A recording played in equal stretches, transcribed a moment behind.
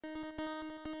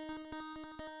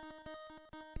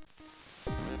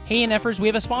Hey, NFers, we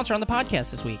have a sponsor on the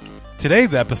podcast this week.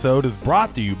 Today's episode is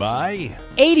brought to you by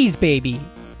 80s Baby,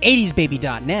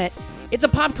 80sbaby.net. It's a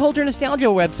pop culture nostalgia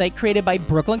website created by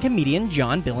Brooklyn comedian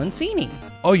John Bilancini.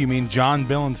 Oh, you mean John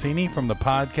Bilancini from the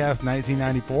podcast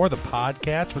 1994, the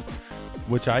podcast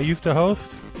which I used to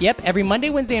host? Yep, every Monday,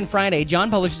 Wednesday, and Friday,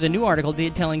 John publishes a new article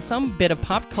detailing some bit of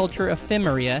pop culture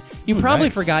ephemera you probably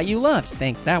forgot you loved.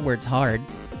 Thanks, that word's hard.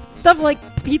 Stuff like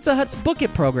Pizza Hut's Book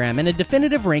It program and a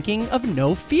definitive ranking of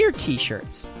No Fear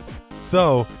t-shirts.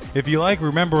 So, if you like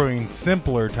remembering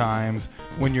simpler times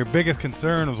when your biggest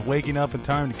concern was waking up in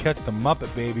time to catch the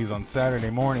Muppet Babies on Saturday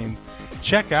mornings,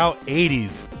 check out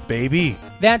 80s, baby.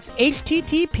 That's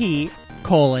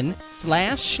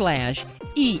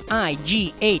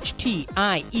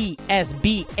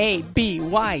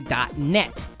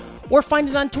http://EIGHTIESBABY.net or find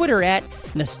it on Twitter at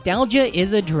Nostalgia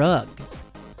is a Drug.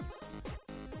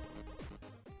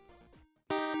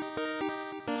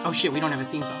 Oh shit, we don't have a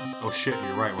theme song. Oh shit,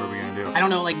 you're right. What are we gonna do? I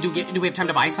don't know, like, do we have time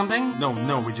to buy something? No,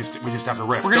 we just have to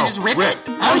riff. We're gonna just riff it?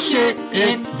 Oh shit,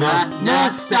 it's the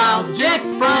Nostalgic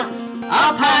Front,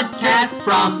 a podcast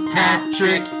from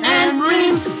Patrick and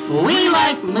Reem. We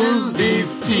like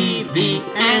movies, TV,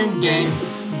 and games,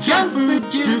 junk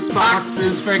food, juice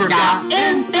boxes,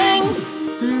 forgotten things.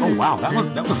 Oh wow,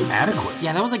 that was adequate.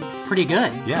 Yeah, that was, like, pretty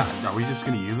good. Yeah, are we just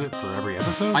gonna use it for every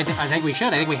episode? I think we should.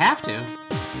 I think we have to.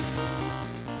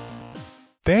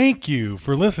 Thank you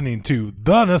for listening to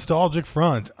The Nostalgic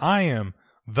Front. I am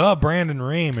the Brandon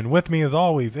Ream, and with me as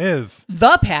always is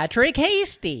The Patrick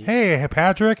Hasty. Hey,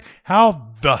 Patrick, how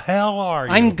the hell are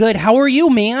you? I'm good. How are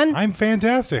you, man? I'm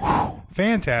fantastic.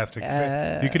 Fantastic.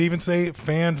 You could even say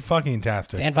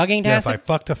fan-fucking-tastic. Fan-fucking-tastic? Yes, I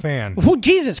fucked a fan. Oh,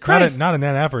 Jesus Christ. Not in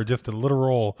that effort, just a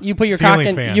literal You put your ceiling cock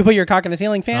in, fan. You put your cock in a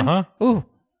ceiling fan? Uh-huh. Ooh.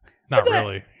 Not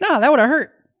really. No, that would have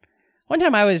hurt. One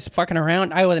time I was fucking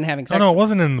around. I wasn't having sex. Oh, no, it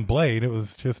wasn't in the blade. It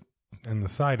was just in the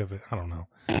side of it. I don't know.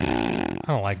 I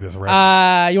don't like this rep.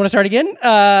 You want to start again?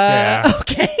 Yeah.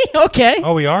 Okay.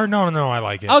 Oh, we are? No, I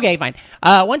like it. Okay, fine.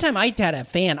 One time I had a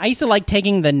fan. I used to like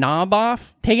taking the knob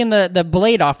off, taking the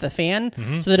blade off the fan,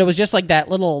 so that it was just like that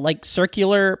little like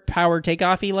circular power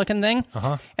takeoff-y looking thing.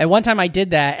 Uh-huh. And one time I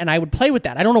did that, and I would play with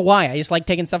that. I don't know why. I just like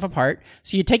taking stuff apart.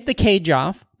 So you take the cage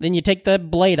off, then you take the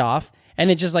blade off, and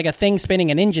it's just like a thing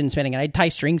spinning, an engine spinning, and I'd tie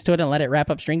strings to it and let it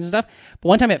wrap up strings and stuff. But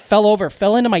one time it fell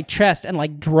into my chest and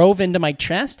like drove into my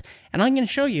chest. And I'm going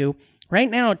to show you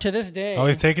right now to this day. Oh,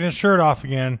 he's taking his shirt off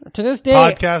again. To this day.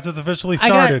 Podcast is officially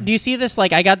started. Do you see this?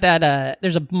 Like, I got that,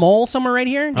 there's a mole somewhere right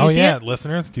here. Do you see it?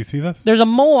 Listeners, do you see this? There's a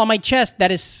mole on my chest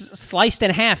that is sliced in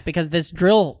half because this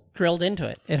drill drilled into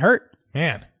it. It hurt.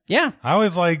 Man. Yeah. I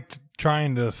always liked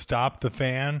trying to stop the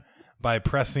fan by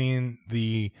pressing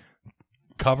the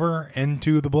cover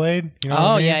into the blade. You know what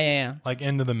I mean? Yeah. Like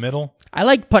into the middle. I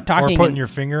like talking. Or putting your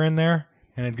finger in there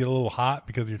and it'd get a little hot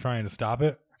because you're trying to stop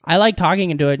it. I like talking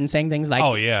into it and saying things like,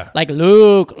 oh, yeah. Like,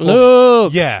 Luke,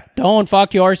 yeah. Don't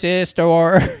fuck your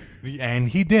sister. And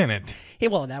he didn't. Hey,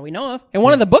 well, that we know of. In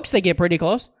one of the books, they get pretty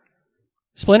close.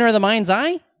 Splinter of the Mind's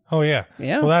Eye? Oh, yeah.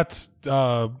 Yeah. Well, that's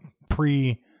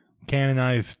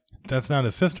pre-canonized. That's not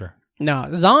his sister. No,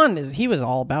 Zahn, he was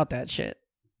all about that shit.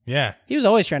 Yeah. He was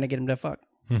always trying to get him to fuck.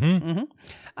 Mm-hmm.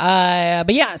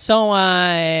 But yeah, so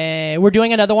we're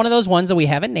doing another one of those ones that we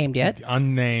haven't named yet.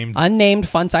 Unnamed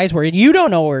fun size word. You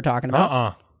don't know what we're talking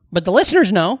about. But the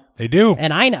listeners know. They do.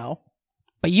 And I know.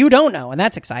 But you don't know, and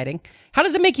that's exciting. How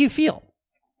does it make you feel?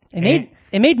 It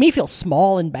made me feel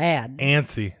small and bad.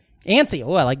 Antsy.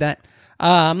 Oh, I like that.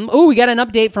 We got an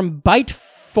update from Byte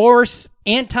Force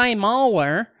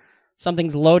Anti-Malware.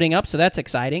 Something's loading up, so that's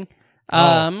exciting.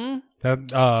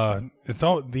 It's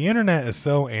all the internet is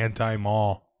so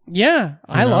anti-mall. Yeah,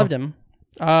 I loved him.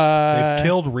 They've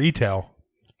killed retail.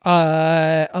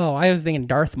 I was thinking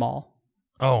Darth Maul.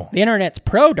 Oh, the internet's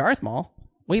pro Darth Maul.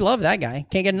 We love that guy.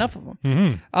 Can't get enough of him.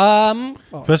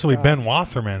 Mm-hmm. Especially Ben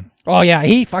Wasserman. Oh yeah,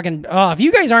 he fucking. If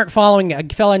you guys aren't following a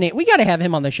fella named, we got to have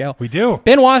him on the show. We do.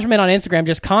 Ben Wasserman on Instagram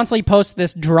just constantly posts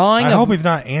this drawing. I hope he's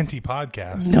not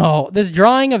anti-podcast. No, this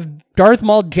drawing of Darth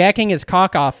Maul jacking his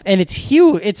cock off, and it's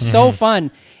huge. It's so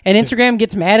fun. And Instagram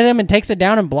gets mad at him and takes it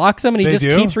down and blocks him, and he just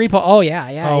keeps reposting. Oh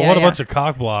yeah. What a bunch of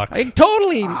cock blocks.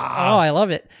 Totally. Oh, I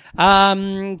love it.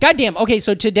 Goddamn. Okay,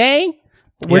 so today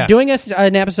we're doing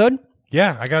an episode.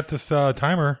 Yeah, I got this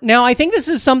timer. Now, I think this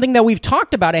is something that we've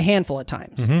talked about a handful of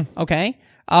times. Okay?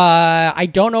 I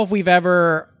don't know if we've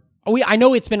ever... I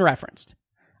know it's been referenced.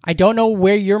 I don't know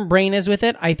where your brain is with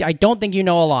it. I don't think you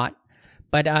know a lot.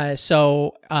 But, I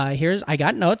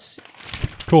got notes.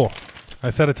 Cool. I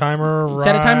set a timer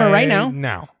right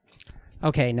now.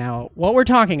 Okay, now, what we're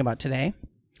talking about today,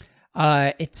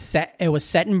 it was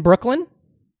set in Brooklyn.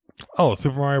 Oh,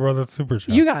 Super Mario Brothers Super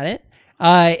Show. You got it.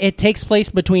 It takes place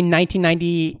between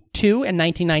 1992 and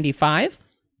 1995.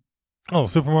 Oh,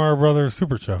 Super Mario Brothers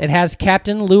Super Show. It has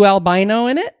Captain Lou Albino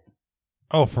in it.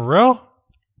 Oh, for real?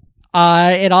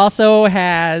 It also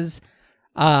has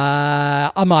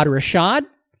Ahmad Rashad,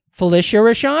 Felicia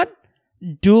Rashad,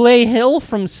 Dule Hill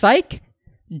from Psych,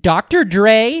 Dr.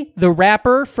 Dre, the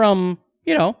rapper from,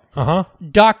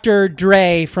 Dr.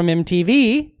 Dre from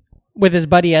MTV with his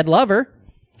buddy Ed Lover,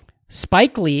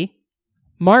 Spike Lee,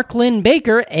 Mark Lynn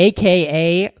Baker,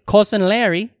 a.k.a. Cousin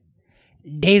Larry,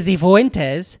 Daisy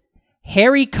Fuentes,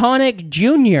 Harry Connick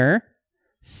Jr.,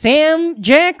 Sam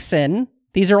Jackson.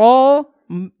 These are all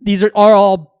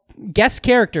guest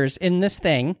characters in this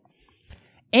thing.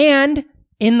 And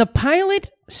in the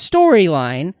pilot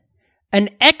storyline, an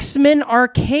X-Men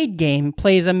arcade game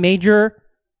plays a major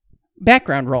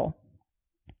background role.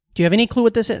 Do you have any clue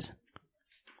what this is?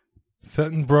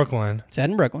 Set in Brooklyn. Set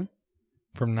in Brooklyn.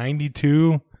 From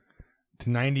 92 to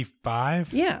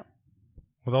 95? Yeah.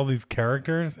 With all these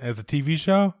characters as a TV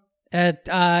show?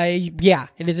 Yeah,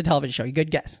 it is a television show.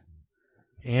 Good guess.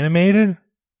 Animated?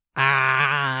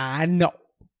 No.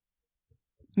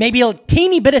 Maybe a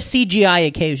teeny bit of CGI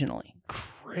occasionally.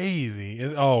 Crazy.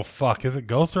 Oh, fuck. Is it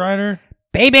Ghostwriter?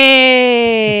 Baby!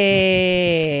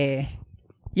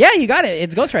 Yeah, you got it.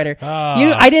 It's Ghostwriter.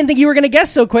 I didn't think you were going to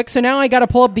guess so quick, so now I got to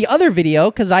pull up the other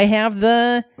video because I have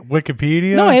the...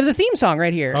 Wikipedia? No, I have the theme song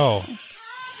right here. Oh.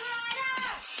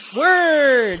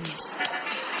 Word!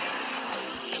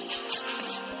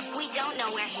 We don't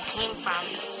know where he came from.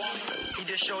 He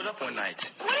just showed up one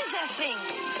night. What is that thing?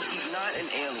 He's not an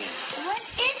alien. What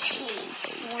is he?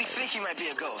 We think he might be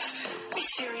a ghost. Be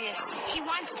serious. He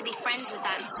wants to be friends with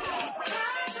us.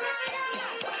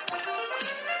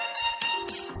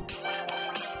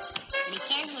 But he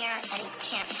can't hear and he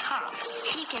can't talk.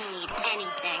 He can read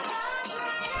anything.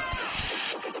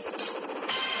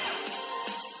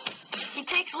 He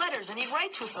takes letters and he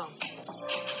writes with them.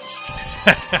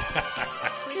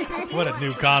 What a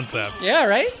new concept. Yeah,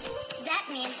 right? That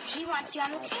means he wants you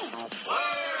on the team.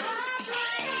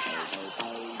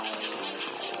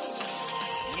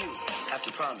 You have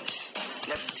to promise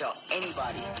never to tell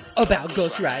anybody About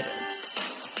Ghostwriter.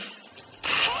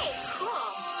 Hey, cool.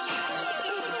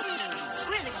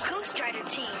 We're the Ghostwriter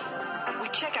team. We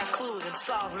check out clues and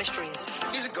solve mysteries.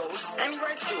 He's a ghost and he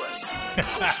writes to us.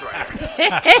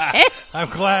 Ghostwriter. I'm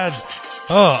glad.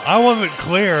 Oh, I wasn't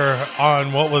clear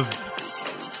on what was...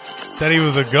 that he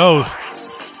was a ghost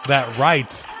that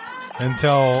writes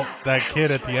until that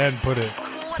kid at the end put it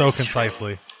so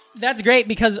concisely. That's great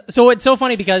because... So it's so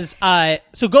funny because...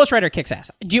 So Ghostwriter kicks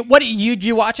ass. Did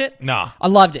you watch it? Nah. I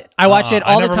loved it. I watched it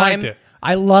all I the never time. liked it.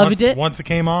 I loved it. Once it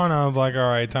came on, I was like, all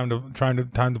right, time to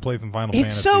play some Final Fantasy.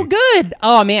 It's so good.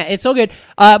 Oh man, it's so good.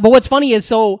 But what's funny is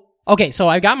so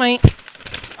I got my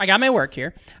work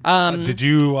here. Did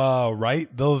you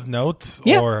write those notes?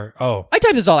 Yeah. Or I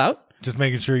typed this all out. just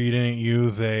making sure you didn't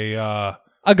use a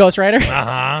Ghostwriter.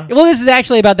 uh-huh. Well, this is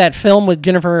actually about that film with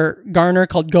Jennifer Garner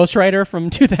called Ghostwriter from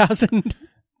 2000.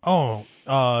 Oh,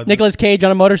 Nicolas Cage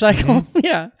on a motorcycle. Mm-hmm.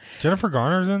 Yeah. Jennifer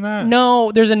Garner's in that?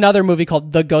 No, there's another movie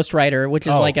called The Ghostwriter, which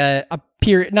is Oh. like a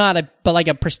period, but like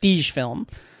a prestige film.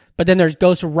 But then there's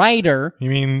Ghostwriter. You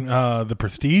mean The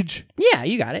Prestige? Yeah,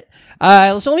 you got it.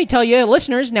 So let me tell you,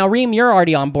 listeners. Now, Reem, you're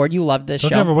already on board. You love this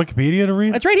Don't show. you have a Wikipedia to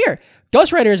read? It's right here.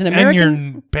 Ghostwriter is an American.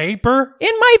 And your paper?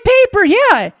 In my paper,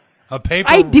 yeah. A paper?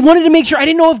 Wanted to make sure. I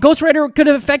didn't know if Ghostwriter could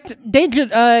affect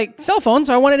cell phones,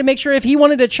 so I wanted to make sure if he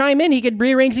wanted to chime in, he could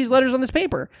rearrange these letters on this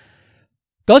paper.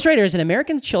 Ghostwriter is an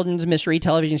American children's mystery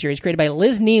television series created by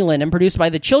Liz Nealon and produced by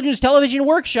the Children's Television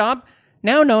Workshop,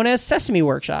 now known as Sesame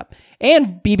Workshop,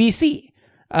 and BBC.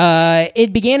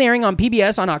 It began airing on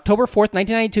PBS on October 4th,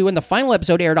 1992, and the final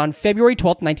episode aired on February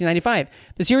 12th, 1995.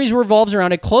 The series revolves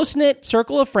around a close-knit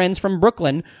circle of friends from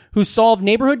Brooklyn who solve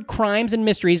neighborhood crimes and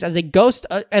mysteries as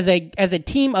a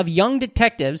team of young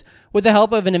detectives with the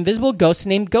help of an invisible ghost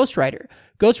named Ghostwriter.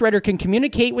 Ghostwriter can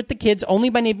communicate with the kids only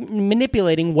by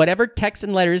manipulating whatever texts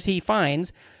and letters he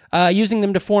finds, using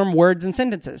them to form words and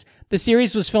sentences. The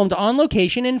series was filmed on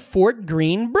location in Fort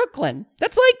Greene, Brooklyn.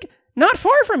 That's like not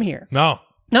far from here. No.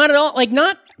 Not at all.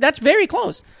 That's very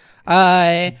close.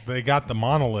 They got the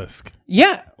monolisk.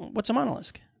 Yeah. What's a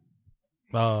monolisk?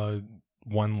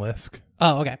 One lisk.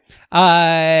 Oh, okay.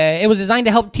 It was designed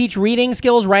to help teach reading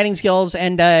skills, writing skills,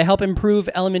 and help improve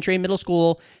elementary and middle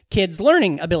school kids'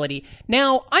 learning ability.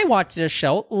 Now, I watched this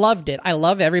show, loved it. I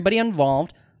love everybody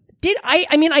involved.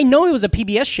 I know it was a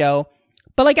PBS show,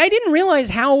 but I didn't realize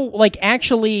how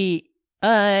actually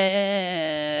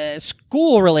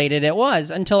school related it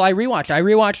was until I rewatched. I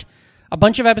rewatched a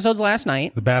bunch of episodes last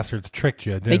night. The bastards tricked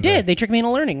you, didn't They did. They tricked me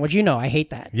into learning. What'd you know? I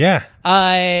hate that. Yeah.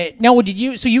 Now, what did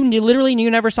you? So you literally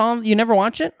you never saw him? You never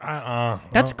watched it?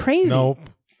 That's crazy. Nope.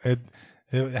 It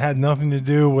had nothing to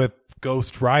do with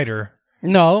Ghostwriter,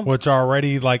 No. which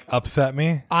already like upset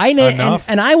me.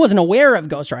 And I wasn't aware of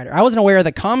Ghostwriter. I wasn't aware of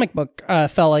the comic book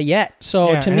fella yet.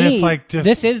 So Yeah, to and me, it's like just-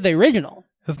 this is the original.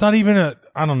 It's not even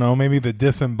I don't know, maybe the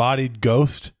disembodied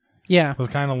ghost Yeah. was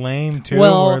kind of lame too,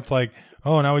 Well- where it's like,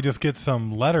 oh, now we just get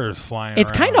some letters flying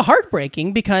It's around. kind of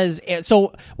heartbreaking because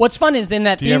so what's fun is then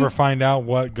that Do you ever find out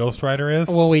what Ghostwriter is?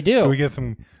 Well, we do. We get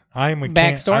some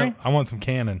Backstory? I want some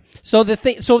canon. So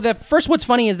the first what's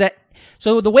funny is that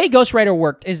so the way Ghostwriter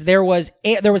worked is there was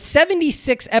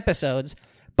 76 episodes,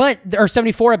 or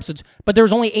 74 episodes, but there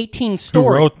was only 18 Who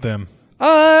stories. wrote them?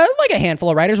 Like a handful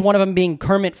of writers. One of them being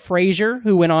Kermit Frazier,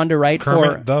 who went on to write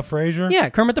Kermit the Frazier? Yeah,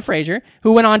 Kermit the Frazier,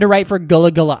 who went on to write for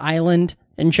Gullah Gullah Island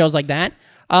and shows like that.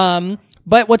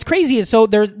 But what's crazy is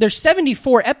there's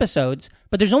 74 episodes,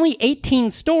 but there's only 18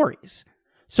 stories.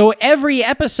 So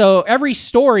every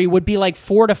story would be like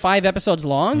 4 to 5 episodes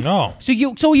long. No. So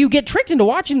you get tricked into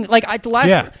watching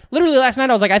literally last night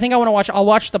I was like, I think I'll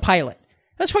watch the pilot.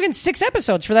 That's fucking 6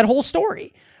 episodes for that whole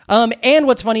story. And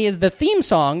what's funny is the theme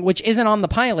song, which isn't on the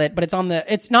pilot, but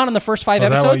it's not on the first 5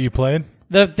 episodes. Is that what you played?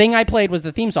 The thing I played was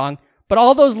the theme song, but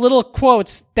all those little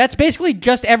quotes, that's basically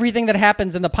just everything that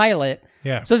happens in the pilot.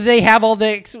 Yeah. So they have all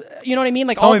the, you know what I mean?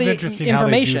 Like It's all always the interesting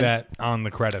information. how they do that on the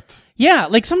credits. Yeah.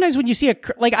 Like sometimes when you see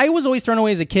I was always thrown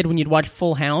away as a kid when you'd watch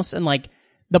Full House and like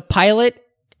the pilot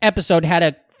episode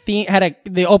had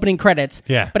the opening credits.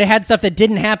 Yeah. But it had stuff that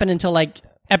didn't happen until like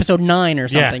episode 9 or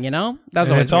something, you know? That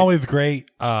was And always it's weird. always great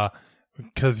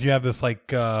because you have this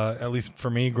like at least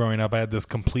for me growing up, I had this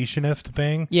completionist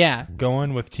thing. Yeah.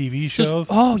 Going with TV shows.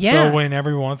 Oh, yeah. So when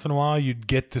every once in a while you'd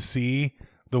get to see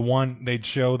the one they'd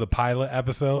show the pilot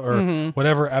episode or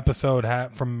whatever episode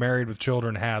from Married with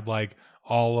Children had like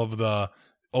all of the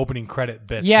opening credit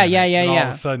bits. Yeah, in yeah, it. yeah, and all yeah.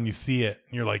 of a sudden you see it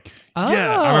and you're like, Oh,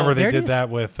 yeah. I remember they there it did is. that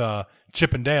with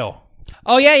Chip and Dale.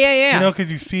 Oh, yeah, yeah, yeah. You know,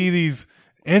 because you see these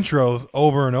intros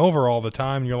over and over all the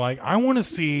time. And you're like, I want to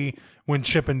see when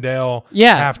Chip and Dale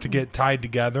have to get tied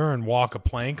together and walk a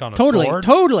plank on a sword.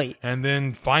 Totally. And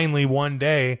then finally one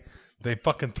day they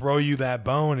fucking throw you that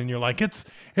bone and you're like, it's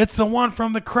the one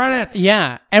from the credits.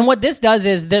 Yeah. And what this does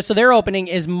is so their opening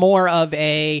is more of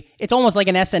it's almost like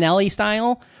an SNL-y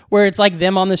style where it's like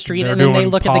them on the street They're and then they doing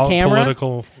look at the camera.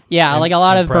 Political Like a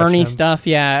lot of Bernie impressions. stuff.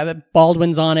 Yeah.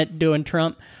 Baldwin's on it doing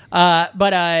Trump. But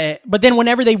then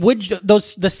whenever they would,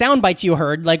 the sound bites you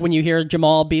heard, like when you hear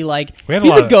Jamal be like,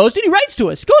 he's a ghost and he writes to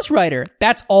us, Ghostwriter.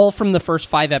 That's all from the first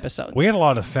 5 episodes. We had a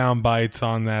lot of sound bites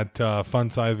on that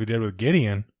fun size we did with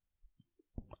Gideon.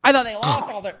 I thought they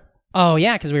lost all their. Oh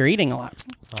yeah, because we were eating a lot.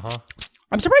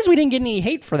 I'm surprised we didn't get any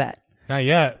hate for that. Not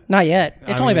yet. Not yet.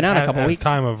 It's only been out a couple weeks.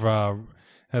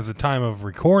 As the time of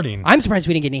recording. I'm surprised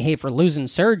we didn't get any hate for losing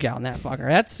Surge out in that fucker.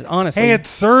 That's honestly. Hey, it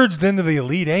surged into the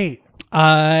Elite Eight.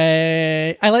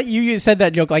 I let you said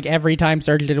that joke like every time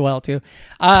Surge did well too.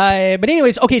 But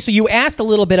anyways, okay, so you asked a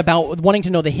little bit about wanting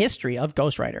to know the history of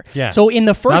Ghostwriter. Yeah. So in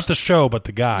the first, not the show, but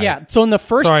the guy. Yeah. So in the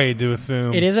first, sorry to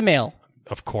assume it is a male.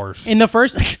 Of course. In the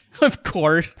first, of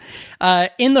course,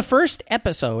 in the first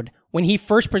episode when he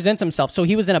first presents himself, so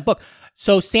he was in a book.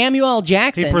 So Samuel L.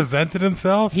 Jackson, he presented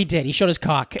himself. He did. He showed his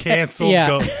cock. Canceled.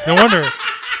 Yeah. No wonder.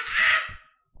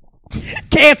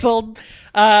 Canceled.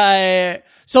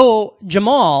 So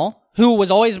Jamal, who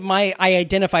was always I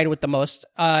identified with the most,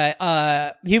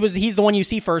 he's the one you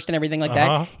see first and everything like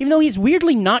that. Even though he's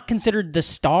weirdly not considered the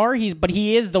star, but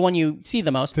he is the one you see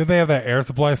the most. Did they have that Air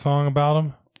Supply song about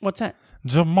him? What's that?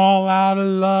 Jamal out of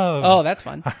love. Oh, that's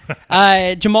fun.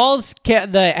 Jamal's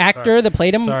the actor that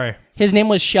played him. Sorry. His name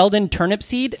was Sheldon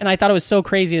Turnipseed, and I thought it was so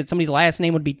crazy that somebody's last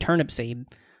name would be Turnipseed.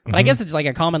 But I guess it's like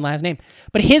a common last name.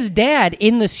 But his dad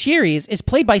in the series is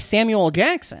played by Samuel L.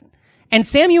 Jackson. And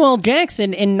Samuel L.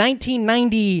 Jackson in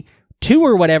 1992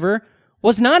 or whatever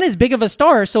was not as big of a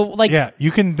star. So like, yeah,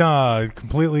 you can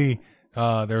completely.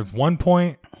 There's one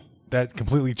point that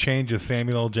completely changes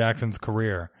Samuel L. Jackson's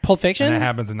career. Pulp Fiction. And that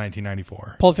happens in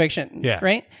 1994. Pulp Fiction. Yeah.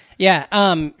 Right. Yeah.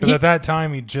 Because at that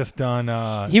time he'd just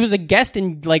done. He was a guest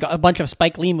in like a bunch of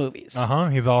Spike Lee movies.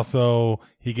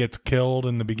 He gets killed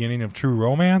in the beginning of True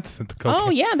Romance at the cocaine. Oh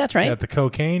yeah, that's right. At the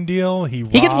cocaine deal,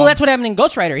 that's what happened in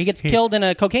Ghostwriter. He gets killed in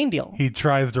a cocaine deal. He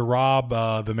tries to rob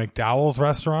the McDowell's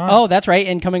restaurant. Oh, that's right.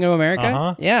 In Coming to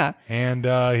America. Yeah. And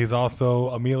he's also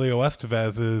Emilio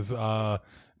Estevez's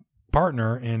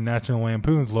partner in National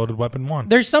Lampoon's Loaded Weapon 1.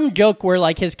 There's some joke where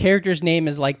like his character's name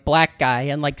is like Black Guy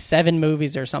in like 7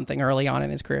 movies or something early on in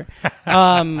his career.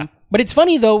 But it's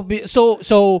funny though.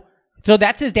 So So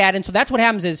that's his dad, and so that's what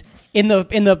happens is in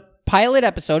the pilot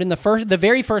episode, the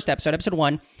very first episode, episode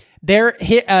 1,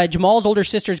 Jamal's older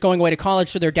sister is going away to college,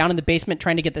 so they're down in the basement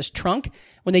trying to get this trunk.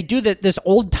 When they do that, this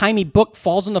old-timey book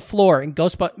falls on the floor, and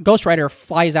Ghostwriter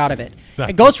flies out of it.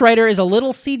 And Ghostwriter is a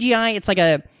little CGI. It's like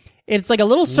a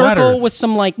little circle Letters. with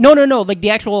some like no, like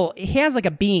the actual. He has like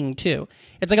a being too.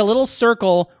 It's like a little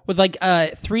circle with like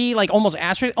 3 like almost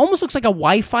asterisk. Almost looks like a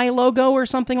Wi-Fi logo or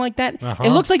something like that.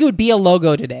 It looks like it would be a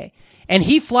logo today. And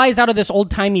he flies out of this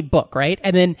old-timey book, right?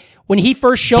 And then when he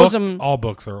first shows him... All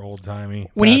books are old-timey,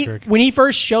 when Patrick. he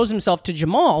first shows himself to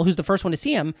Jamal, who's the first one to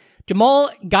see him, Jamal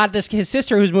got his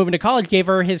sister who's moving to college, gave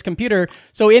her his computer.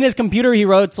 So in his computer, he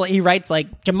writes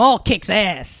like, Jamal kicks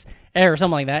ass, or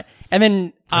something like that. And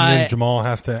then Jamal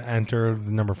has to enter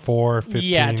the number 4, 15,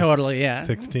 yeah, totally, yeah.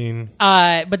 16.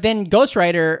 But then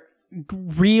Ghostwriter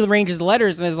rearranges the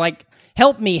letters and is like,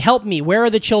 help me, where are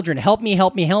the children? Help me.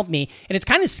 And it's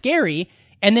kind of scary.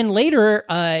 And then later,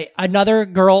 another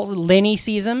girl, Lenny,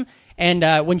 sees him.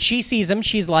 And when she sees him,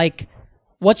 she's like,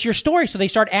 what's your story? So they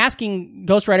start asking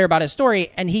Ghostwriter about his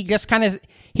story. And he just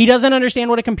he doesn't understand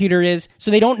what a computer is. So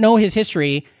they don't know his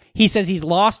history. He says he's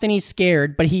lost and he's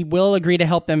scared, but he will agree to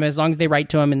help them as long as they write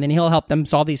to him, and then he'll help them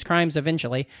solve these crimes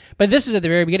eventually. But this is at the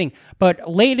very beginning. But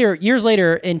years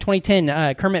later, in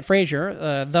 2010, Kermit Frazier,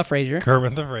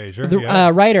 Kermit the Frazier,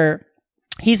 writer,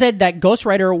 he said that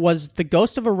Ghostwriter was the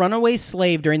ghost of a runaway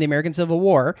slave during the American Civil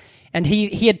War, and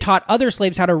he had taught other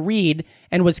slaves how to read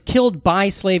and was killed by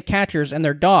slave catchers and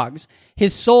their dogs.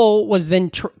 His soul was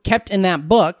then kept in that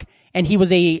book, and he was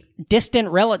a distant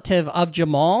relative of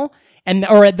Jamal.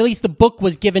 Or at least the book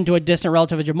was given to a distant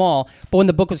relative of Jamal. But when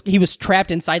the book he was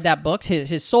trapped inside that book,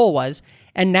 his soul was.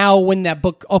 And now when that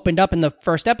book opened up in the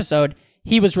first episode,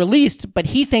 he was released, but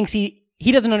he thinks he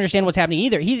doesn't understand what's happening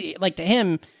either. To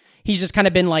him, he's just kind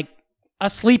of been like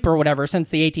asleep or whatever since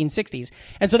the 1860s.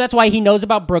 And so that's why he knows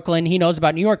about Brooklyn, he knows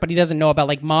about New York, but he doesn't know about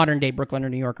like modern day Brooklyn or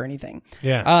New York or anything.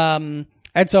 Yeah.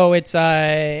 And so it's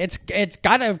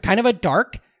got a kind of a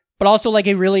dark, but also like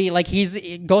a really like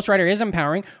Ghostwriter is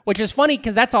empowering, which is funny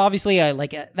because that's obviously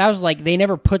that was like they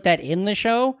never put that in the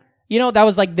show, that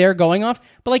was like they're going off,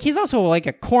 but like he's also like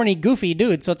a corny, goofy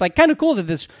dude, so it's like kind of cool that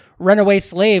this runaway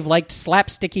slave liked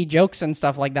slapsticky jokes and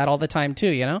stuff like that all the time too,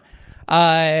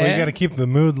 Well, you got to keep the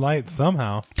mood light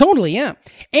somehow. Totally, yeah.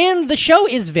 And the show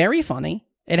is very funny.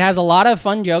 It has a lot of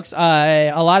fun jokes,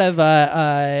 a lot of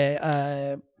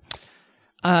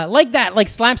like that, like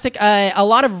slapstick, a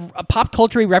lot of pop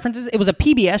culture references. It was a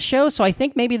PBS show, so I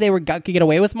think maybe they could get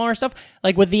away with more stuff.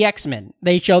 Like with the X-Men,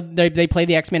 they play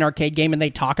the X-Men arcade game and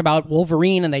they talk about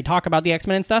Wolverine and they talk about the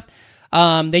X-Men and stuff.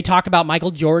 They talk about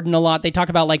Michael Jordan a lot. They talk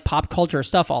about like pop culture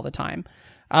stuff all the time.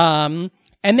 And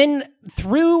then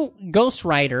through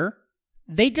Ghostwriter,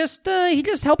 he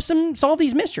just helps them solve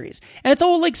these mysteries, and it's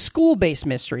all like school-based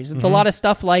mysteries. It's a lot of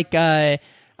stuff like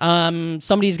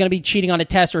somebody's going to be cheating on a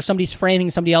test, or somebody's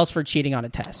framing somebody else for cheating on a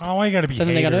test. Oh, why you got to be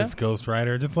Something haters,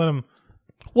 Ghostwriter? Just let him.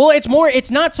 Well, it's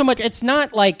not so much. It's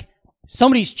not like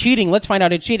somebody's cheating. Let's find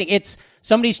out who's cheating. It's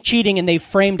somebody's cheating and they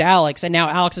framed Alex, and now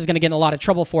Alex is going to get in a lot of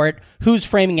trouble for it. Who's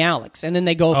framing Alex? And then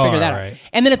they go figure that out.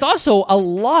 And then it's also a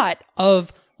lot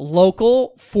of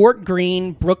local Fort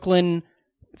Greene, Brooklyn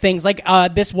things like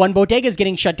this one bodega is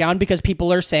getting shut down because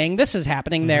people are saying this is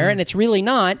happening there, and it's really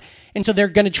not. And so they're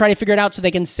going to try to figure it out so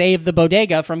they can save the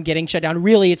bodega from getting shut down.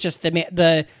 Really, it's just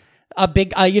a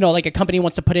big, like a company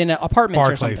wants to put in apartments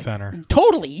or something. Barclays Center.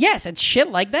 Totally, yes, it's shit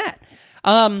like that.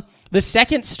 The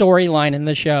second storyline in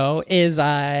the show is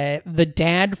the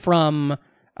dad from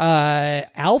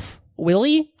Alf,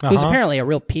 Willie, who's apparently a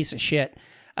real piece of shit.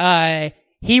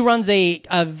 He runs a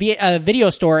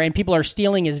video store, and people are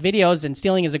stealing his videos and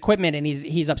stealing his equipment, and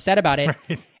he's upset about it.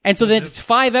 Right. And so then it's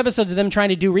 5 episodes of them trying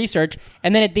to do research,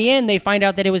 and then at the end they find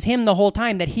out that it was him the whole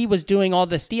time, that he was doing all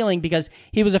the stealing because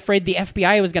he was afraid the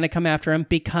FBI was going to come after him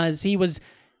because he was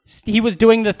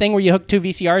doing the thing where you hook 2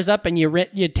 VCRs up and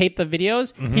you tape the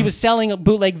videos. He was selling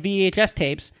bootleg VHS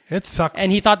tapes. It sucks.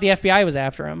 And he thought the FBI was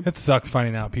after him. It sucks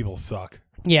finding out people suck.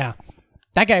 Yeah.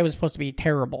 That guy was supposed to be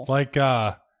terrible. Like,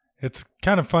 it's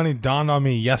kind of funny, dawned on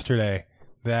me yesterday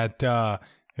that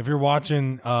if you're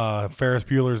watching Ferris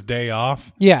Bueller's Day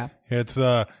Off, yeah, it's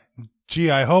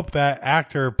I hope that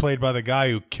actor played by the guy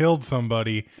who killed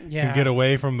somebody can get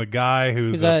away from the guy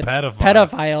who's a pedophile.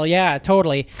 Pedophile, yeah,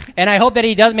 totally. And I hope that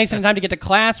he does make some time to get to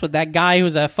class with that guy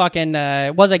who's a fucking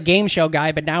was a game show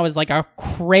guy, but now is like a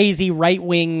crazy right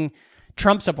wing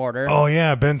Trump supporter. Oh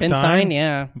yeah, Ben Stein.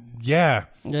 Yeah. Yeah.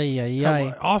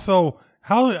 Also,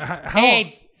 how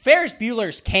hey, Ferris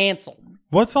Bueller's canceled.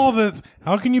 What's all this?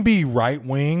 How can you be right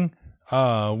wing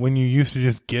when you used to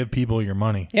just give people your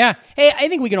money. Yeah. Hey, I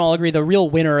think we can all agree the real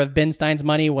winner of Ben Stein's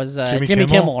money was Jimmy Kimmel?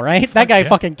 Kimmel, right? That guy yeah.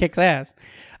 fucking kicks ass.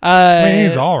 I mean,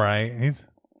 he's all right.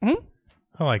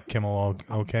 I like Kimmel.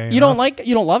 Okay. You don't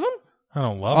love him? I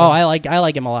don't love Oh, him. I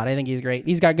like him a lot. I think he's great.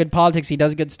 He's got good politics. He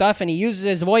does good stuff, and he uses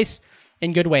his voice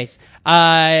in good ways.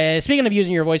 Speaking of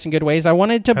using your voice in good ways, I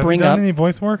wanted to Has bring he done up. any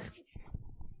voice work?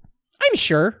 I'm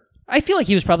sure. I feel like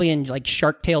he was probably in like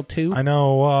Shark Tale 2. I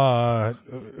know.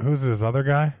 Who's this other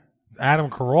guy? Adam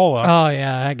Carolla. Oh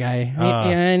yeah, that guy.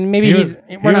 And maybe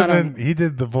He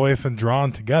did the voice in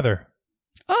Drawn Together.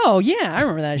 Oh yeah, I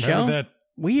remember that show. Remember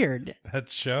Weird. that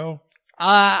show?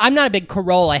 I'm not a big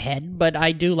Corolla head, but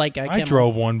I do like a Kimmel. I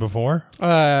drove one before.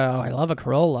 I love a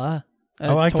Corolla.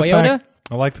 I like Toyota.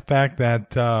 I like the fact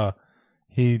that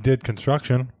he did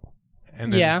construction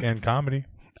and comedy.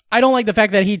 I don't like the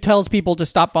fact that he tells people to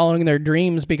stop following their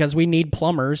dreams because we need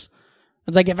plumbers.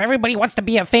 It's like, if everybody wants to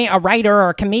be a writer or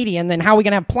a comedian, then how are we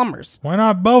going to have plumbers? Why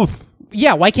not both?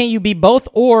 Yeah, why can't you be both?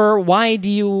 Or why do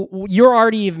you're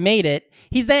already, you've made it.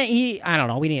 I don't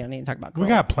know. We need to talk about Corolla.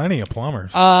 We got plenty of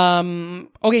plumbers.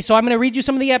 Okay, so I'm going to read you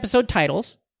some of the episode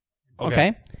titles.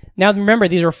 Okay. Now, remember,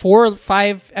 these are 4 or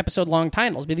 5 episode long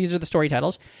titles, but these are the story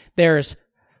titles. There's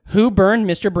Who Burned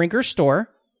Mr. Brinker's Store,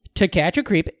 To Catch a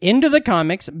Creep, Into the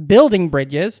Comics, Building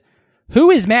Bridges,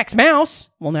 Who is Max Mouse?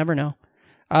 We'll never know.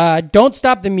 Don't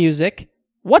Stop the Music,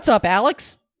 What's Up,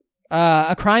 Alex?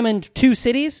 A Crime in 2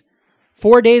 Cities,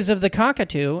 4 Days of the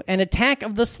Cockatoo, and Attack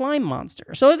of the Slime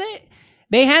Monster. So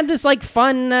they had this like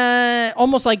fun,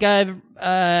 almost like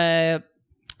a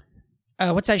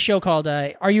what's that show called?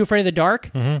 Are You Afraid of the Dark?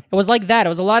 Mm-hmm. It was like that. It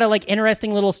was a lot of like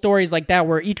interesting little stories like that,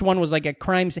 where each one was like a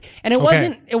crime scene, and it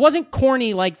wasn't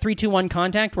corny like 3, 2, 1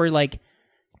 Contact, where like,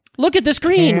 look at the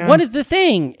screen. What is the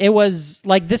thing? It was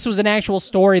like, this was an actual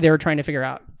story they were trying to figure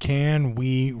out. Can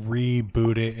we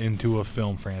reboot it into a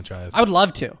film franchise? I would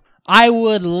love to. I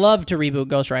would love to reboot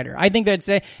Ghostwriter. I think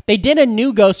they did a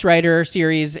new Ghostwriter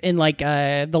series in like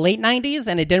the late 90s,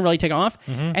 and it didn't really take off.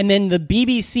 Mm-hmm. And then the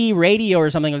BBC radio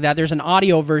or something like that, there's an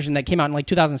audio version that came out in like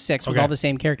 2006 with all the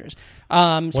same characters.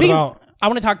 I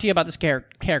want to talk to you about this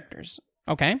characters.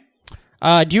 Okay.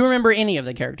 Do you remember any of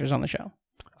the characters on the show?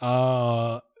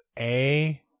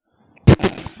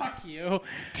 Fuck you.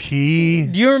 T.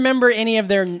 Do you remember any of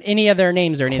their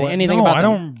names or anything no, about I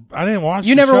them? I didn't watch.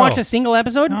 You the never show. watched a single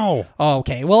episode? No. Oh,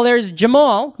 okay. Well, there's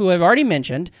Jamal, who I've already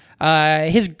mentioned.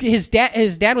 His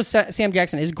dad was Sam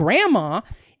Jackson. His grandma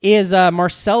is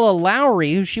Marcella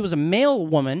Lowry, she was a mail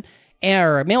woman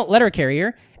or a mail letter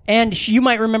carrier, and you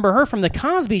might remember her from the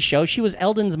Cosby Show. She was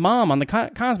Eldon's mom on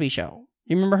the Cosby Show.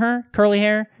 You remember her? Curly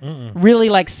hair, really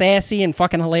like sassy and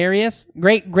fucking hilarious.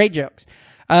 Great jokes.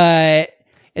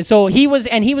 And so he was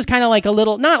kind of like a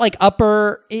little, not like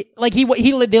upper, like they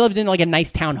lived in like a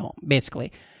nice townhome,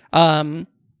 basically. Then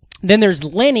there's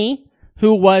Lenny,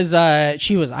 who was, a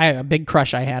big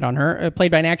crush I had on her,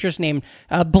 played by an actress named,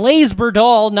 Blaise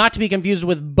Berdal, not to be confused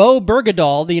with Bo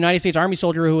Bergdahl, the United States Army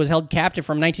soldier who was held captive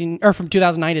from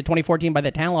 2009 to 2014 by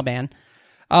the Taliban.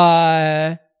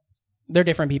 They're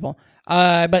different people.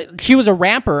 But she was a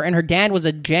rapper, and her dad was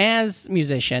a jazz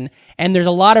musician, and there's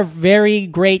a lot of very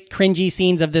great cringy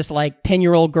scenes of this like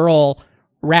 10-year-old girl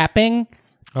rapping.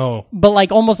 Oh. But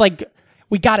like almost like,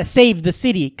 we gotta save the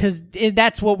city because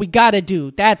that's what we gotta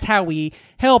do. That's how we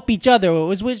help each other.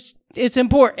 It's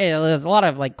important. There's a lot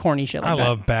of like corny shit like that. I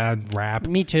love bad rap.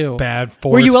 Me too. Bad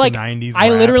forced 90s I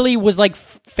rap. literally was like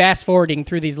fast forwarding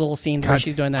through these little scenes where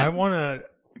she's doing that. I want to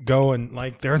go and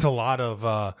like, there's a lot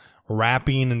of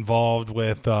rapping involved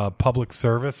with public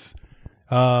service.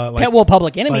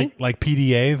 Public Enemy. Like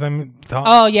PDAs.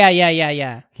 Oh,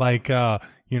 yeah. Like,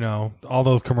 all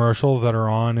those commercials that are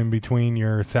on in between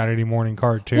your Saturday morning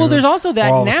cartoon. Well, there's also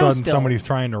that all now of a sudden still. Somebody's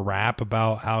trying to rap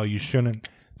about how you shouldn't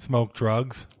smoke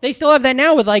drugs. They still have that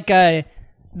now with like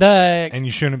and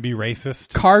you shouldn't be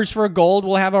racist. Cars for Gold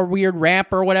will have a weird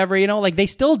rap or whatever, like they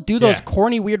still do those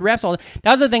corny weird raps. That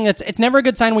was the thing it's never a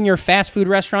good sign when your fast food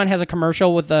restaurant has a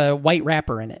commercial with a white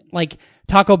rapper in it. Like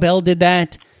Taco Bell did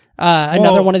that.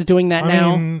 Another one is doing that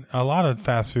now. Mean, a lot of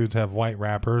fast foods have white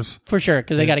wrappers. For sure,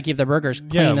 because they got to keep their burgers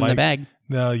clean in the bag.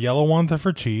 The yellow ones are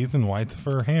for cheese and whites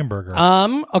for hamburger.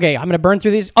 Okay, I'm going to burn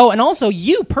through these. Oh, and also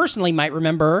you personally might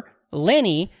remember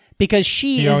Lenny because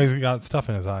he always got stuff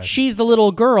in his eyes. She's the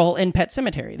little girl in Pet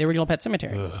Sematary, the original Pet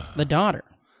Sematary. Ugh. The daughter.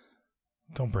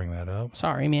 Don't bring that up.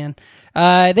 Sorry, man.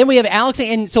 Then we have Alex,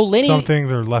 and so Lenny... Some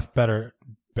things are left better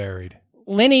buried.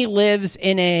 Lenny lives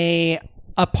in a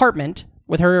apartment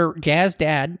with her jazz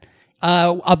dad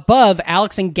above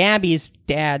Alex and Gabby's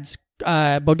dad's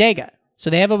bodega. So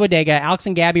they have a bodega. Alex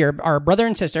and Gabby are brother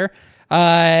and sister.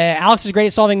 Alex is great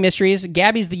at solving mysteries.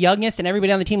 Gabby's the youngest, and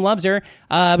everybody on the team loves her.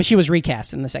 But she was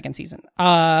recast in the second season.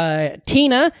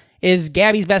 Tina is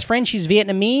Gabby's best friend. She's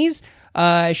Vietnamese.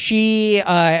 Alex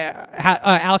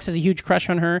has a huge crush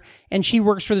on her, and she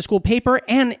works for the school paper.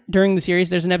 And during the series,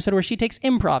 there's an episode where she takes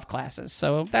improv classes,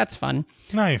 so that's fun.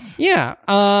 Nice. Yeah.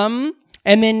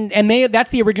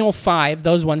 That's the original 5.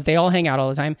 Those ones, they all hang out all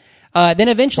the time. Then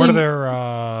eventually, What are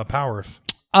their powers?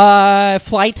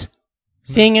 flight,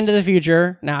 seeing into the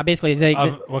future. Nah, basically,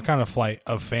 What kind of flight?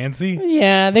 Of fancy?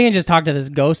 yeah, they can just talk to this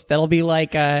ghost. That'll be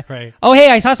like, Right. oh,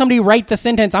 hey, I saw somebody write the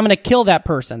sentence, I'm going to kill that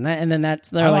person. And then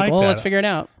they're I like, like well, that. let's figure it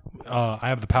out. I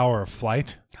have the power of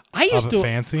flight. I used to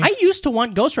fancy. I used to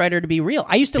want Ghostwriter to be real.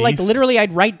 I used to Beast. literally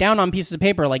I'd write down on pieces of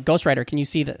paper like, Ghostwriter, can you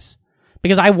see this?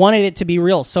 Because I wanted it to be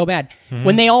real so bad. Mm-hmm.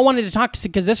 When they all wanted to talk,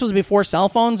 because this was before cell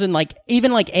phones and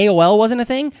even AOL wasn't a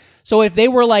thing. So if they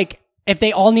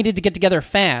all needed to get together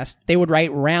fast, they would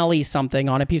write rally something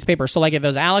on a piece of paper. So if it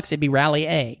was Alex, it'd be rally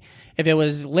A. If it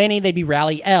was Lenny, they'd be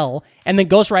rally L. And then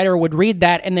Ghostwriter would read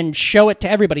that and then show it to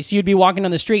everybody. So you'd be walking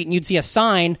down the street and you'd see a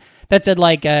sign that said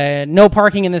no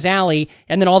parking in this alley.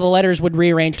 And then all the letters would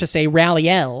rearrange to say rally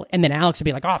L. And then Alex would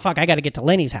be like, oh fuck, I got to get to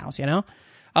Lenny's house,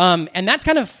 and that's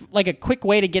kind of like a quick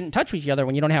way to get in touch with each other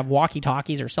when you don't have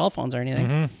walkie-talkies or cell phones or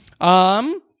anything.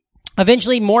 Mm-hmm.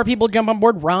 Eventually more people jump on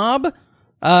board. Rob,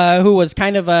 who was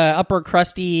kind of a upper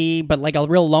crusty, but like a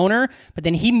real loner. But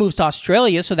then he moves to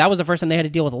Australia, so that was the first time they had to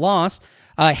deal with a loss.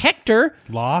 Hector,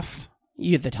 Lost?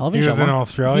 the television He was show. in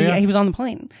Australia? Yeah, he was on the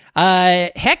plane.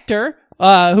 Hector,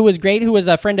 who was great, who was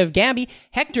a friend of Gabby.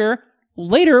 Hector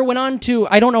later went on to,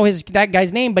 I don't know that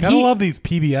guy's name, but I love these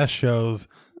PBS shows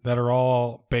that are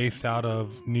all based out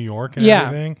of New York and Yeah.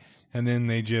 everything, and then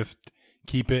they just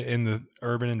keep it in the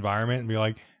urban environment and be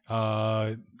like,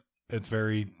 it's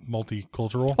very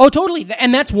multicultural. Oh, totally.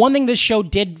 And that's one thing this show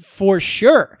did for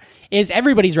sure, is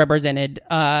everybody's represented,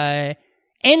 and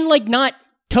not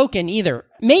token either.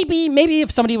 Maybe if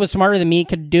somebody was smarter than me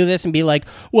could do this and be like,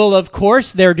 well, of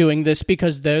course they're doing this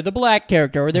because they're the black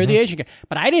character or they're the Asian character.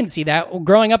 But I didn't see that.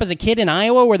 Growing up as a kid in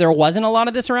Iowa where there wasn't a lot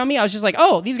of this around me, I was just like,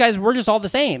 oh, these guys were just all the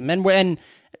same. And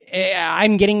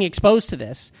I'm getting exposed to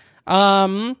this.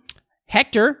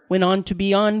 Hector went on to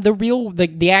be on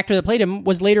the actor that played him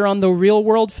was later on The Real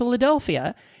World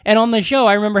Philadelphia. And on the show,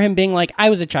 I remember him being like, I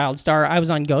was a child star. I was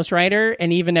on Ghostwriter.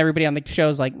 And even everybody on the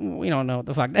show's like, we don't know what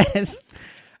the fuck that is.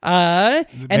 And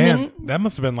then that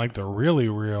must have been like the really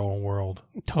real world.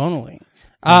 totally.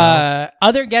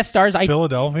 Other guest stars.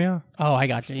 Philadelphia? Oh, I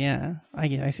got you. Yeah,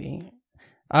 I see.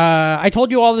 I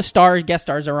told you all the guest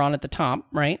stars are on at the top,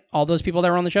 right? All those people that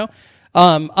were on the show.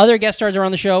 Other guest stars are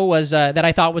on the show was that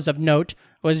I thought was of note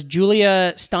was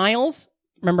Julia Stiles.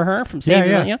 Remember her from Save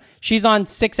Yeah. You know? She's on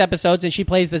 6 episodes and she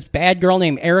plays this bad girl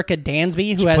named Erica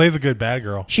Dansby who Plays a good bad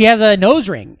girl. she has a nose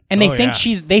ring, and they think yeah.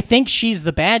 she's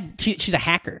the bad. She's a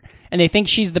hacker, and they think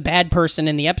she's the bad person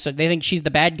in the episode. They think she's the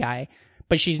bad guy,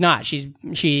 but she's not.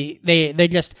 They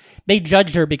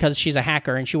judged her because she's a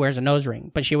hacker and she wears a nose ring,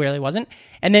 but she really wasn't.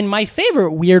 And then my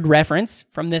favorite weird reference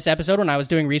from this episode when I was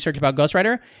doing research about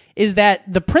Ghostwriter is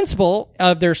that the principal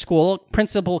of their school,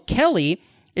 Principal Kelly,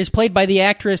 is played by the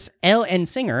actress and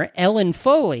singer Ellen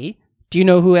Foley. Do you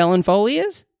know who Ellen Foley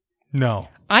is? No.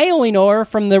 I only know her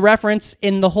from the reference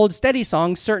in the Hold Steady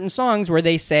song, certain songs where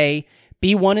they say,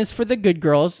 B1 is for the good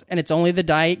girls, and it's only the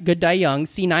good die young.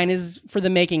 C9 is for the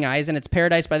making eyes, and it's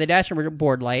Paradise by the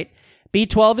Dashboard Light.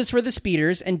 B12 is for the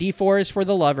speeders, and D4 is for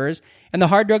the lovers. And the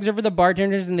hard drugs are for the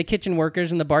bartenders and the kitchen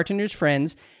workers and the bartenders'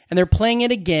 friends. And they're playing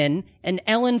it again, and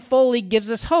Ellen Foley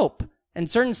gives us hope. And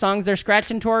certain songs, they're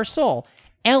scratched into our soul.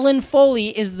 Ellen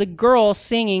Foley is the girl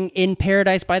singing in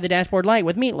Paradise by the Dashboard Light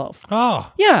with Meatloaf.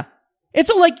 Oh. Yeah. And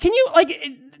so,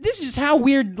 this is how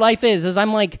weird life is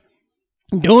I'm,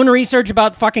 doing research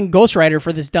about fucking Ghostwriter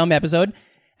for this dumb episode.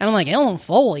 And I'm like, Ellen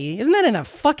Foley? Isn't that in a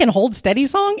fucking Hold Steady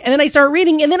song? And then I start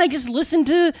reading, and then I just listen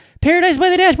to Paradise by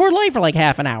the Dashboard Light for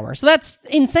half an hour. So that's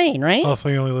insane, right? Oh, so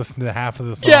you only listened to half of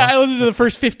the song? Yeah, I listened to the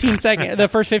first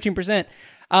 15%.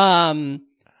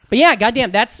 But yeah,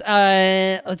 goddamn, that's,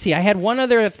 let's see, I had one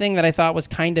other thing that I thought was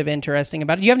kind of interesting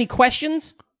about it. Do you have any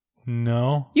questions?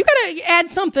 No. You gotta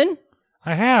add something.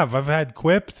 I have. I've had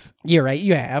quips. You're right,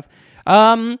 you have.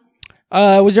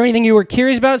 Was there anything you were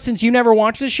curious about since you never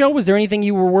watched the show? Was there anything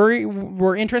you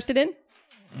were interested in?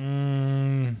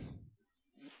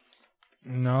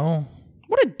 No.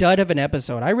 What a dud of an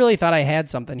episode. I really thought I had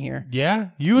something here.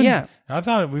 Yeah? Yeah. I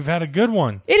thought we've had a good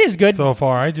one. It is good. So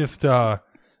far. I just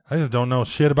don't know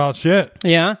shit about shit.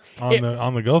 Yeah. On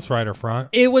the Ghostwriter front.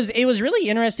 It was really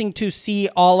interesting to see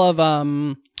all of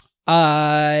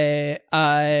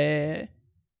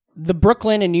the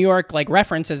Brooklyn and New York like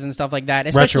references and stuff like that.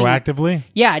 Especially, Retroactively?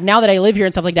 yeah, now that I live here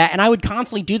and stuff like that. And I would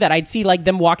constantly do that. I'd see like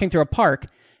them walking through a park,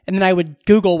 and then I would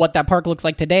Google what that park looks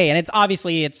like today. And it's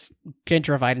obviously it's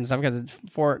gentrified and stuff because it's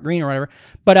Fort Greene or whatever.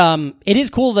 But it is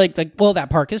cool. Well, that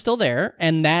park is still there,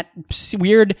 and that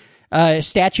weird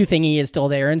statue thingy is still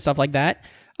there and stuff like that.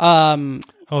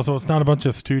 Oh, so it's not a bunch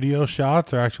of studio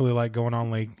shots. They're actually like going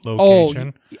on like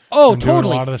location. Oh, and doing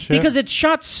totally. A lot of the shit? Because it's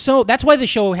shot so. That's why the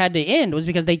show had to end, was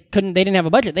because they didn't have a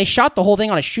budget. They shot the whole thing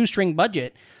on a shoestring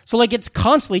budget. So like it's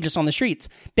constantly just on the streets.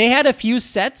 They had a few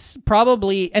sets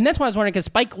probably, and that's why I was wondering, because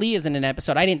Spike Lee is in an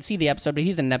episode. I didn't see the episode, but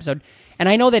he's in an episode. And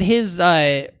I know that his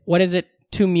what is it,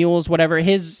 Two Mules, whatever,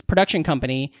 his production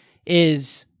company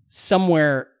is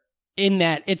somewhere in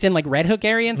that, it's in like Red Hook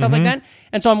area and stuff like that.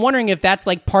 And so I'm wondering if that's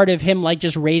like part of him like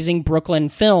just raising Brooklyn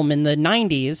film in the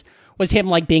 90s, was him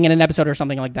like being in an episode or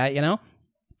something like that, you know?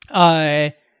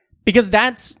 Because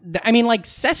that's, I mean, like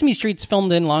Sesame Street's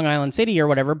filmed in Long Island City or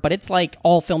whatever, but it's like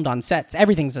all filmed on sets.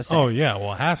 Everything's a set. Oh yeah,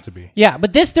 well it has to be. Yeah,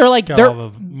 but this, they're like, Got all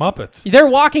the Muppets. they're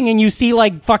walking and you see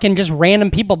like fucking just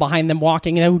random people behind them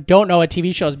walking who don't know a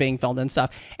TV show is being filmed and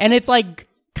stuff. And it's like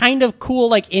kind of cool,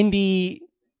 like indie.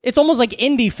 It's almost like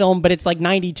indie film, but it's like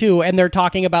 92, and they're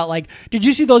talking about like, did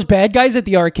you see those bad guys at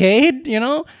the arcade? You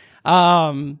know?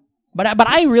 But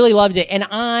I really loved it, and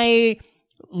I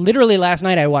literally last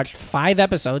night I watched 5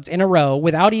 episodes in a row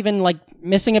without even like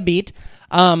missing a beat.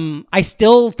 I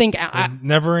still think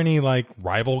Never any like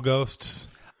rival ghosts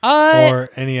Uh, or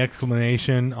any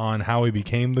explanation on how he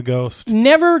became the ghost.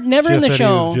 never in Just the that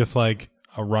show. he was just like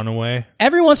a runaway.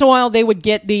 Every once in a while, they would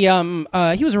get the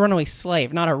he was a runaway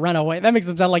slave, not a runaway. That makes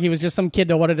him sound like he was just some kid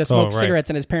that wanted to smoke right. cigarettes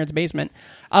in his parents' basement.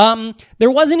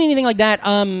 There wasn't anything like that.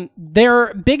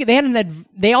 They're big. They had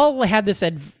they all had this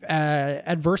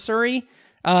adversary.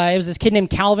 It was this kid named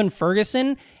Calvin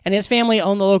Ferguson, and his family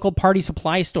owned the local party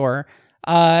supply store.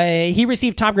 He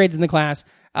received top grades in the class.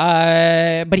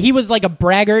 But he was like a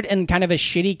braggart and kind of a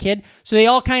shitty kid. So they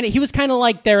all he was kind of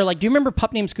like, they're like, do you remember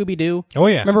Pup Named Scooby-Doo? Oh,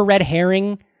 yeah. Remember Red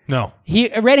Herring? No.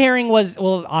 Red Herring was,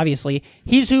 well, obviously,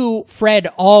 he's who Fred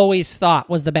always thought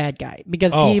was the bad guy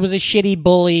because he was a shitty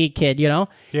bully kid, you know?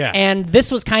 Yeah. And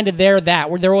this was kind of where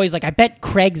they're always like, I bet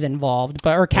Craig's involved,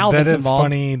 or Calvin's That is involved.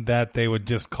 funny that they would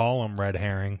just call him Red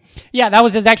Herring. Yeah, that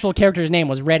was his actual character's name,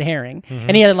 was Red Herring.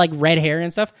 And he had like red hair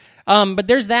and stuff. But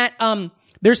there's that,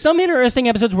 there's some interesting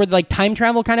episodes where like time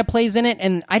travel kind of plays in it,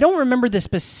 and I don't remember the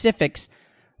specifics,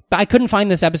 but I couldn't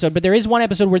find this episode. But there is one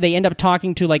episode where they end up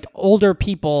talking to like older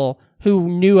people who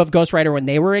knew of Ghostwriter when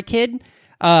they were a kid,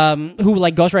 who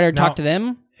like Ghostwriter talked to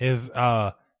them. Is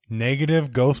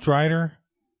negative Ghostwriter,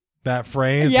 that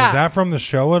phrase, Yeah. is that from the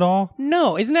show at all?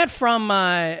 No, isn't that from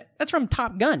that's from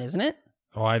Top Gun, isn't it?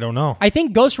 Oh, I don't know. I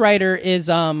think Ghostwriter is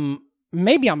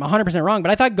maybe I'm 100% wrong,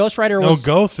 but I thought Ghostwriter No, was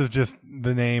Ghost is just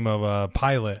the name of a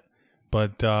pilot,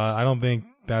 but I don't think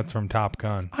that's from Top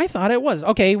Gun. I thought it was.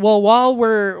 Okay, well, while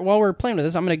we're playing with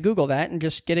this, I'm going to Google that and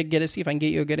just get it, see if I can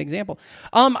get you a good example.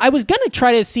 I was going to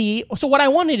try to see, so what I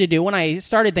wanted to do when I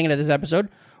started thinking of this episode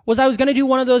was I was going to do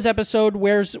one of those episodes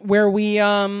where we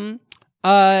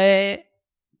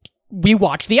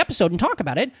watch the episode and talk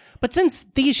about it. But since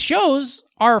these shows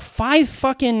are 5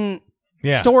 fucking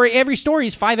every story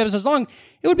is 5 episodes long,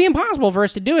 it would be impossible for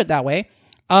us to do it that way.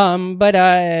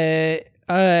 Okay,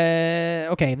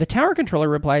 the tower controller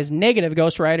replies, negative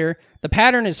Ghostwriter, the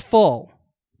pattern is full.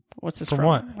 What's this from?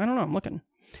 What? I don't know, I'm looking.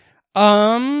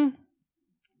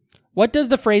 What does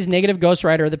the phrase negative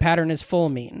Ghostwriter, the pattern is full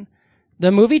mean?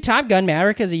 The movie Top Gun,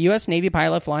 Maverick is a U.S. Navy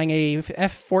pilot flying a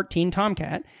F-14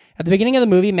 Tomcat. At the beginning of the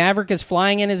movie, Maverick is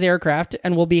flying in his aircraft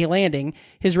and will be landing.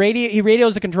 He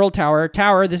radios the control tower.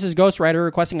 Tower, this is Ghostwriter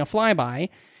requesting a flyby.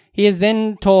 He is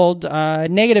then told,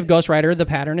 negative Ghostwriter, the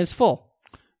pattern is full.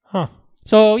 Huh.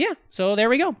 So, yeah. So, there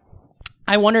we go.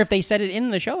 I wonder if they said it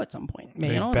in the show at some point.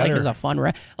 They like better. it's a fun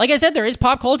like I said, there is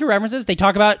pop culture references. They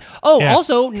talk about,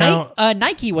 also,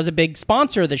 Nike was a big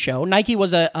sponsor of the show. Nike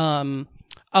was one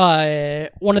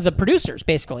of the producers,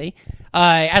 basically,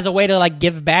 as a way to, like,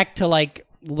 give back to, like,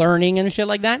 learning and shit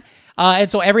like that.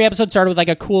 And so every episode started with, like,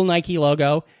 a cool Nike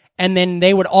logo. And then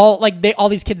they would all, like, all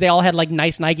these kids, they all had, like,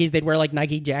 nice Nikes. They'd wear, like,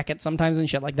 Nike jackets sometimes and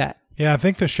shit like that. Yeah, I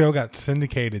think the show got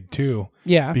syndicated, too.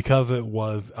 Yeah. Because it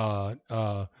was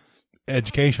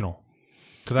educational.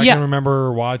 Because I can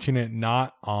remember watching it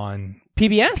not on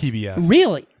PBS? PBS.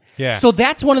 Really? Yeah. So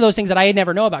that's one of those things that I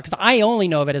never know about, because I only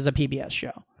know of it as a PBS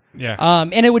show. Yeah.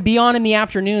 And it would be on in the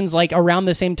afternoons, like around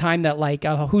the same time that like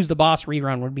Who's the Boss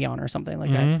rerun would be on or something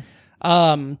like that.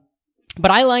 But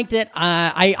I liked it.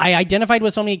 I identified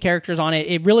with so many characters on it.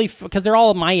 It really, because they're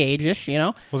all my age-ish, you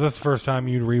know? Was this the first time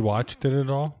you'd rewatched it at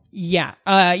all? Yeah.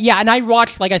 And I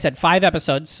watched, like I said, 5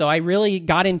 episodes, so I really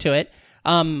got into it.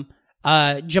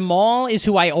 Jamal is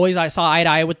who I saw eye to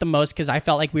eye with the most because I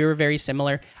felt like we were very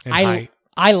similar.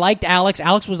 I liked Alex.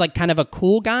 Alex was like kind of a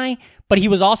cool guy, but he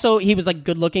was like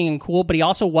good looking and cool, but he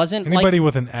also wasn't anybody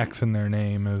with an X in their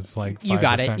name is like 5% you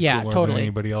got it. Yeah, cooler totally. than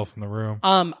anybody else in the room.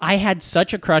 I had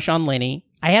such a crush on Lenny.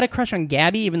 I had a crush on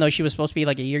Gabby, even though she was supposed to be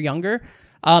like a year younger.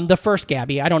 The first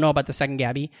Gabby. I don't know about the second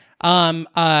Gabby.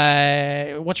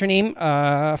 What's her name?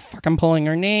 I'm pulling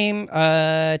her name.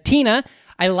 Tina.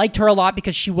 I liked her a lot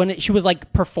because she was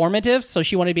like performative, so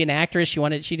she wanted to be an actress. She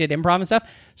did improv and stuff.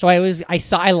 So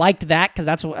I liked that because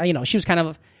that's what, she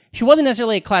was she wasn't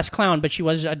necessarily a class clown, but she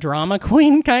was a drama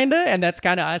queen kind of, and that's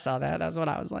kind of, I saw that. That's what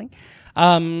I was like.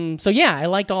 So yeah, I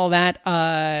liked all that.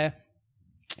 I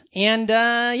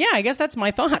guess that's my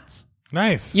thoughts.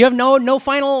 Nice. You have no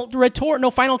final retort,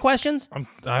 no final questions?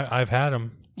 I've had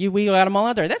them. We got them all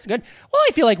out there. That's good. Well,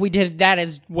 I feel like we did that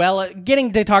as well.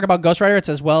 Getting to talk about Ghostwriter, it's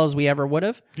as well as we ever would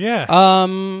have. Yeah.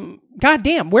 God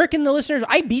damn. Where can the listeners?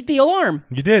 I beat the alarm.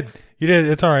 You did.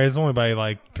 It's all right. It's only by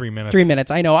like 3 minutes. 3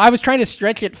 minutes. I know. I was trying to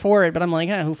stretch it for it, but I'm like,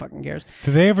 who fucking cares?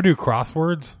 Did they ever do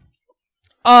crosswords?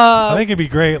 I think it'd be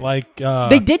great. Like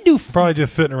they did do. Probably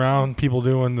just sitting around, people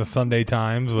doing the Sunday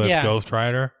Times with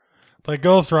Ghostwriter. Like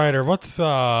Ghostwriter, what's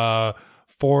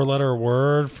 4-letter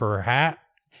word for hat?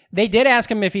 They did ask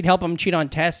him if he'd help him cheat on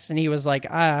tests, and he was like,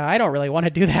 I don't really want to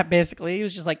do that, basically. He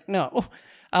was just like, no.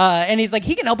 And he's like,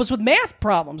 he can help us with math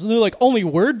problems. And they're like, only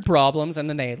word problems. And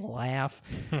then they laugh.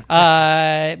 But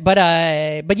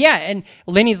yeah, and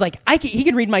Lenny's like, he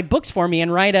could read my books for me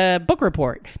and write a book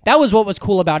report. That was what was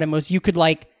cool about him, was you could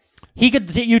like,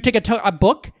 you take a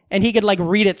book, and he could like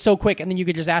read it so quick, and then you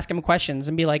could just ask him questions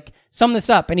and be like, sum this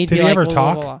up. And he'd be like, did he ever blah,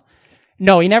 talk? blah, blah, blah.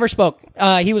 No, he never spoke.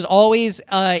 He was always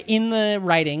in the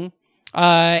writing,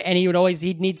 and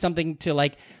he'd need something to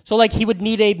like. So like he would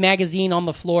need a magazine on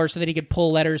the floor so that he could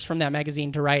pull letters from that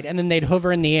magazine to write, and then they'd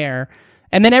hover in the air.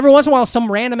 And then every once in a while,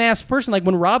 some random ass person, like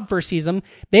when Rob first sees him,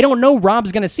 they don't know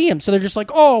Rob's gonna see him, so they're just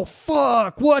like, "Oh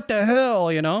fuck, what the hell,"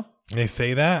 They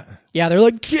say that? Yeah, they're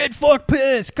like, "Kid, fuck,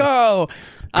 piss, go,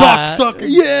 cocksucker."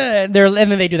 Yeah, and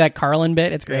then they do that Carlin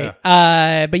bit. It's great.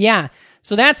 Yeah. But yeah.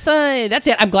 So that's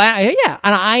it. I'm glad. And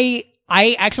I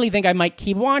actually think I might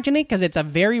keep watching it because it's a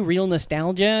very real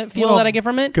nostalgia feel that I get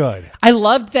from it. Good. I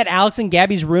loved that Alex and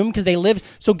Gabby's room because they lived.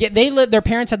 Their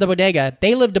parents had the bodega.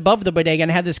 They lived above the bodega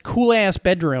and had this cool ass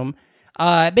bedroom.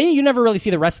 You never really see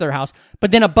the rest of their house.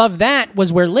 But then above that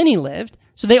was where Lenny lived.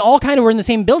 So they all kind of were in the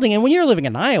same building. And when you're living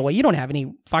in Iowa, you don't have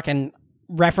any fucking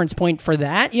reference point for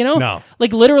that, No.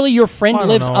 Like literally your friend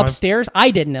lives upstairs.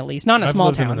 I didn't, at least. Not in a small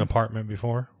I've lived town. in an apartment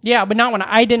before. Yeah, but not when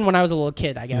I didn't when I was a little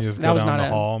kid, I guess. You just that go was down not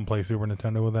the hall and play Super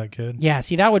Nintendo with that kid. Yeah,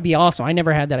 see, that would be awesome. I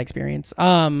never had that experience.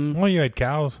 Well, you had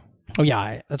cows. Oh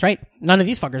yeah, that's right. None of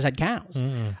these fuckers had cows.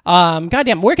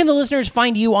 Goddamn, where can the listeners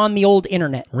find you on the old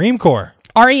internet? Reamcore.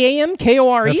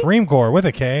 REAMKORE? That's Reamcore with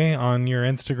a K on your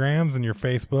Instagrams and your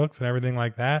Facebooks and everything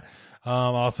like that.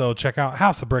 Also, check out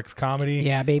House of Bricks Comedy.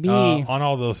 Yeah, baby. On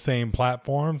all those same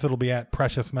platforms. It'll be at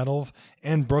Precious Metals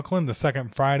in Brooklyn the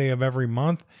second Friday of every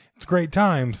month. It's a great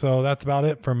time. So that's about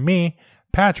it from me.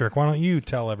 Patrick, why don't you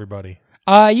tell everybody?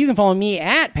 You can follow me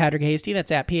at Patrick Hasty.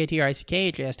 That's at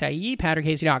PatrickHastie,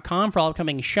 PatrickHasty.com for all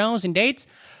upcoming shows and dates.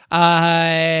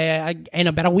 In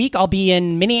about a week, I'll be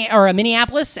in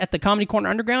Minneapolis at the Comedy Corner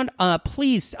Underground.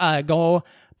 Please go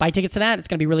buy tickets to that. It's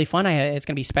going to be really fun. It's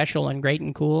going to be special and great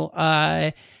and cool.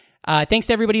 Thanks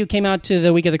to everybody who came out to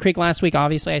the Week of the Creek last week.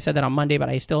 Obviously, I said that on Monday, but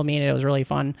I still mean it. It was really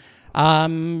fun.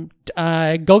 Go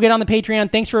get on the Patreon.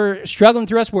 Thanks for struggling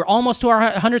through us. We're almost to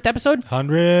our 100th episode.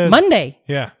 100. Monday.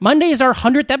 Yeah. Monday is our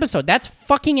 100th episode. That's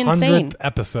fucking insane. 100th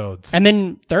episodes. And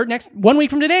then 1 week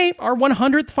from today, our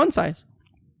 100th fun size.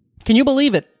 Can you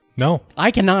believe it? No.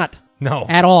 I cannot. No.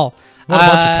 At all. What a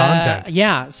bunch of content.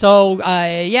 Yeah. So,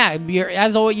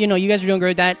 as always, you guys are doing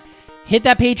great with that. Hit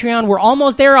that Patreon. We're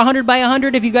almost there, 100 by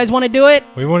 100, if you guys want to do it.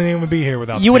 We wouldn't even be here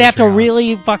without You the would have to Patreon.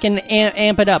 really fucking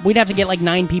amp it up. We'd have to get like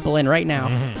 9 people in right now.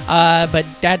 But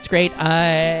that's great. All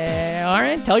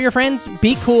right. Tell your friends.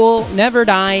 Be cool. Never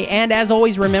die. And as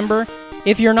always, remember,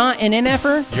 if you're not an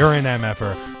NFer, you're an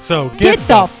MFer. So get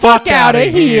the fuck out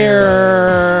of here.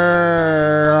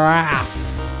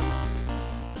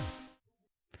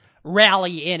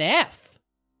 Rally NF.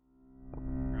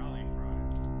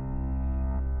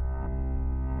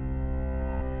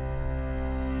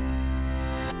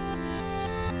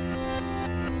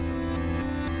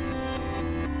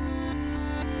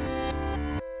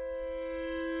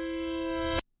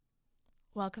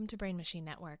 Welcome to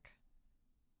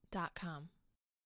BrainMachineNetwork.com.